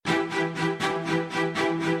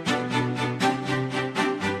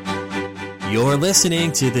You're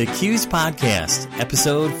listening to the Q's Podcast,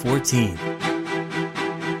 episode 14.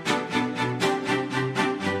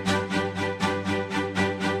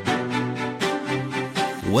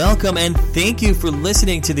 Welcome and thank you for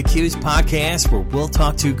listening to the Q's Podcast, where we'll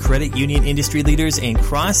talk to credit union industry leaders and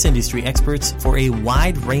cross-industry experts for a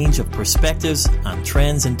wide range of perspectives on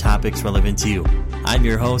trends and topics relevant to you. I'm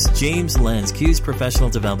your host, James Lenz, Q's Professional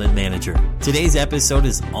Development Manager. Today's episode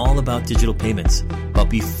is all about digital payments. But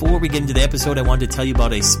before we get into the episode, I wanted to tell you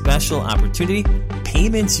about a special opportunity.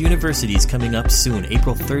 Payments University is coming up soon,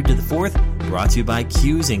 April 3rd to the 4th, brought to you by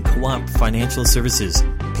Q's and Co-op Financial Services.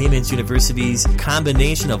 Payments University's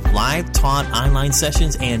combination of live taught online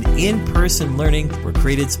sessions and in-person learning were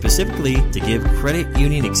created specifically to give credit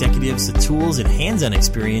union executives the tools and hands-on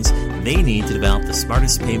experience they need to develop the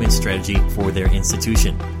smartest payment strategy for their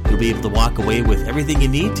institution. You'll be able to walk away with everything you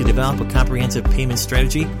need to develop a comprehensive payment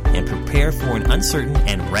strategy and prepare for an uncertain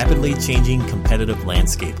and rapidly changing competitive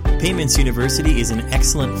landscape. Payments University is an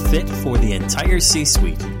excellent fit for the entire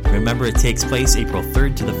C-suite. Remember, it takes place April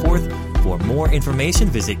 3rd to the 4th. For more information,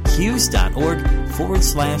 visit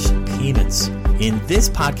qs.org/payments. In this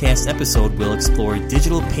podcast episode, we'll explore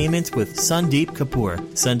digital payments with Sandeep Kapoor.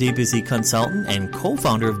 Sandeep is a consultant and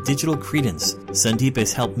co-founder of Digital Credence. Sandeep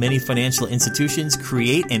has helped many financial institutions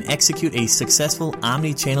create and execute a successful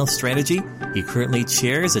omni-channel strategy. He currently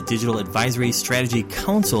chairs a digital advisory strategy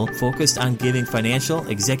council focused on giving financial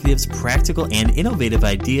executives practical and innovative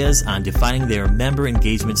ideas on defining their member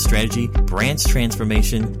engagement strategy, branch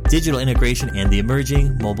transformation, digital integration, and the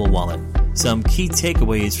emerging mobile wallet. Some key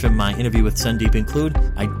takeaways from my interview with Sandeep include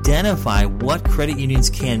identify what credit unions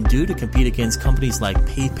can do to compete against companies like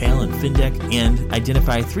PayPal and FinTech, and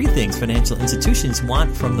identify 3 things financial institutions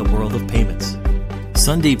want from the world of payments.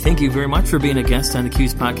 Sandeep, thank you very much for being a guest on the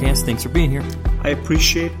Q's Podcast. Thanks for being here. I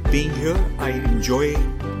appreciate being here. I enjoy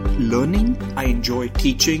learning, I enjoy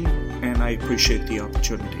teaching, and I appreciate the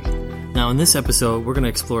opportunity. Now, in this episode, we're going to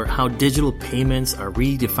explore how digital payments are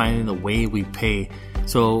redefining the way we pay.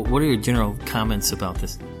 So what are your general comments about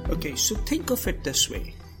this? Okay, so think of it this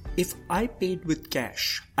way. If I paid with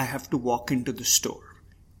cash, I have to walk into the store.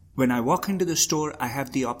 When I walk into the store, I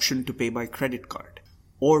have the option to pay by credit card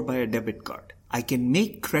or by a debit card. I can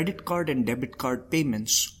make credit card and debit card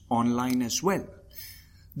payments online as well.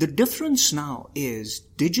 The difference now is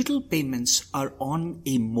digital payments are on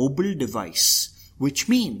a mobile device, which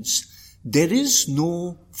means there is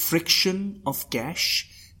no friction of cash.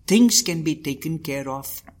 Things can be taken care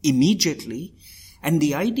of immediately. And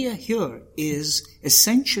the idea here is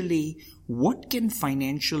essentially, what can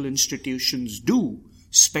financial institutions do,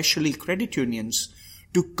 especially credit unions,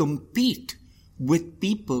 to compete with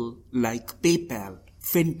people like PayPal,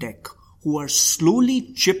 FinTech, who are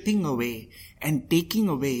slowly chipping away and taking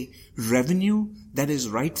away revenue that is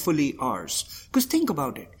rightfully ours. Because think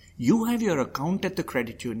about it. You have your account at the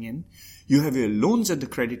credit union. You have your loans at the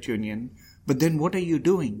credit union. But then what are you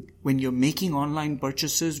doing? When you're making online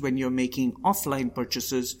purchases, when you're making offline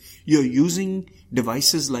purchases, you're using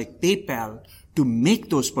devices like PayPal to make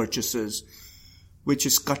those purchases, which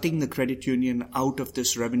is cutting the credit union out of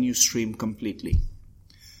this revenue stream completely.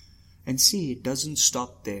 And see, it doesn't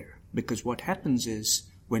stop there, because what happens is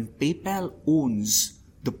when PayPal owns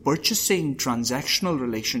the purchasing transactional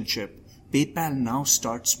relationship, PayPal now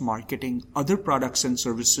starts marketing other products and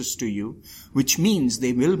services to you, which means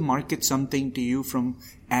they will market something to you from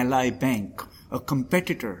Ally Bank, a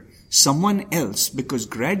competitor, someone else, because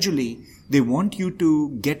gradually they want you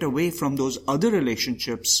to get away from those other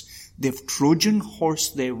relationships. They've Trojan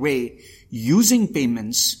horsed their way using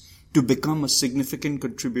payments to become a significant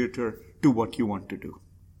contributor to what you want to do.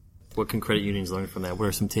 What can credit unions learn from that? What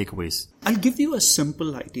are some takeaways? I'll give you a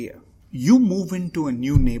simple idea. You move into a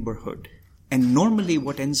new neighborhood. And normally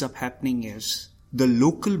what ends up happening is the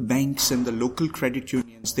local banks and the local credit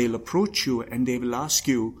unions, they'll approach you and they will ask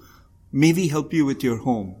you, may we help you with your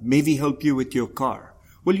home? May we help you with your car?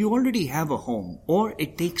 Well, you already have a home, or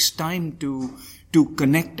it takes time to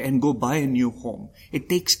connect and go buy a new home. It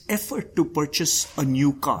takes effort to purchase a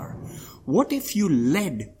new car. What if you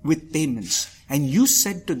led with payments and you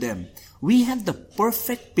said to them, we have the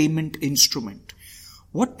perfect payment instrument?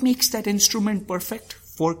 What makes that instrument perfect?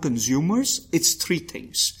 For consumers, it's 3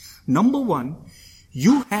 things. Number 1,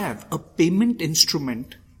 you have a payment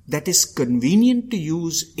instrument that is convenient to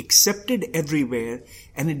use, accepted everywhere,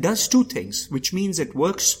 and it does 2 things, which means it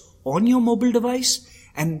works on your mobile device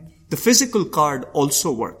and the physical card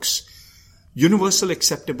also works. Universal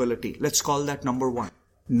acceptability, let's call that number 1.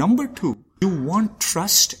 Number 2, you want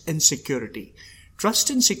trust and security.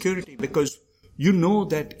 Trust and security because you know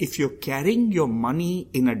that if you're carrying your money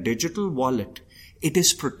in a digital wallet, it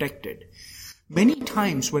is protected. Many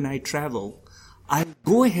times when I travel, I'll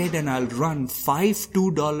go ahead and I'll run 5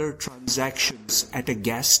 $2 transactions at a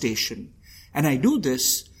gas station. And I do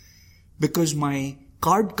this because my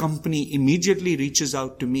card company immediately reaches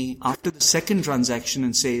out to me after the second transaction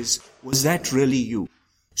and says, was that really you?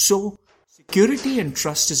 So security and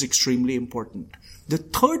trust is extremely important. The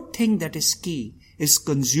third thing that is key is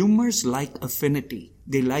consumers like affinity.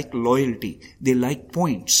 They like loyalty. They like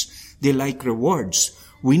points. They like rewards.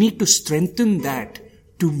 We need to strengthen that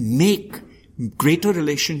to make greater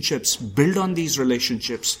relationships, build on these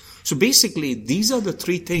relationships. So basically, these are the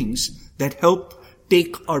 3 things that help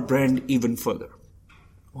take our brand even further.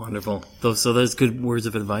 Wonderful. So those good words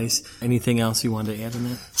of advice. Anything else you want to add on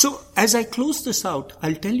that? So as I close this out,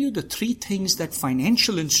 I'll tell you the 3 things that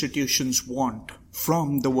financial institutions want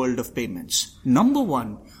from the world of payments. Number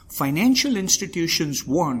 1, financial institutions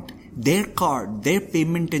want their card, their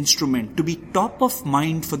payment instrument to be top of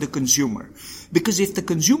mind for the consumer. Because if the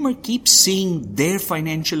consumer keeps seeing their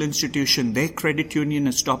financial institution, their credit union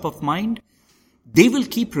as top of mind, they will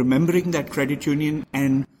keep remembering that credit union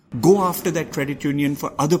and go after that credit union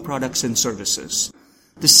for other products and services.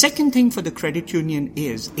 The second thing for the credit union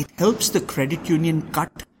is it helps the credit union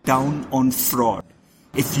cut down on fraud.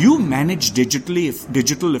 If you manage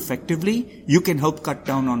digital effectively, you can help cut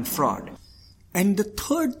down on fraud. And the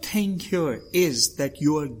third thing here is that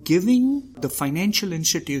you are giving the financial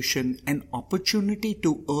institution an opportunity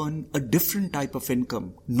to earn a different type of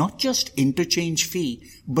income, not just interchange fee,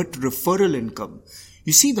 but referral income.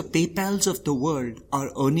 You see, the PayPals of the world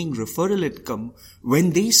are earning referral income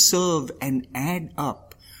when they serve an ad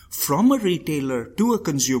up from a retailer to a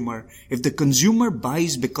consumer. If the consumer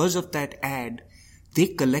buys because of that ad, they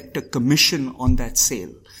collect a commission on that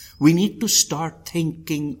sale. We need to start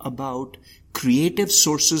thinking about creative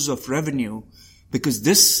sources of revenue because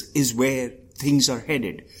this is where things are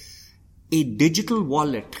headed. A digital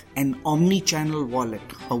wallet, an omni-channel wallet,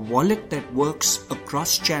 a wallet that works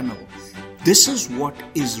across channel. This is what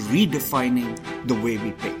is redefining the way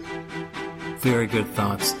we pay. Very good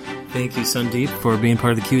thoughts. Thank you, Sandeep, for being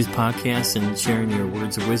part of the Q's podcast and sharing your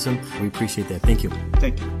words of wisdom. We appreciate that. Thank you.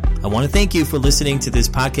 Thank you. I want to thank you for listening to this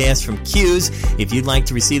podcast from Q's. If you'd like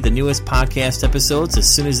to receive the newest podcast episodes as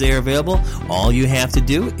soon as they are available, all you have to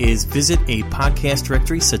do is visit a podcast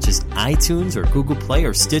directory such as iTunes or Google Play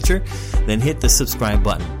or Stitcher, then hit the subscribe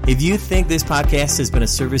button. If you think this podcast has been a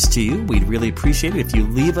service to you, we'd really appreciate it if you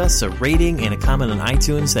leave us a rating and a comment on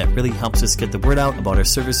iTunes. That really helps us get the word out about our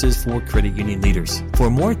services for credit union leaders.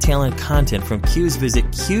 For more talent content from Q's, visit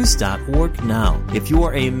Q's.org now. If you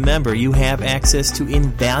are a member, you have access to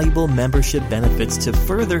invaluable membership benefits to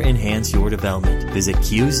further enhance your development. Visit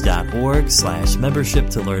Q's.org/membership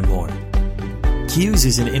to learn more. Q's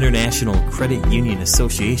is an international credit union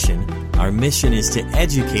association. Our mission is to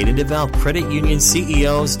educate and develop credit union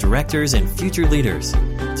CEOs, directors, and future leaders.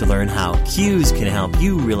 To learn how Q's can help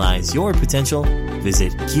you realize your potential,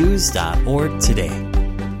 visit Q's.org today.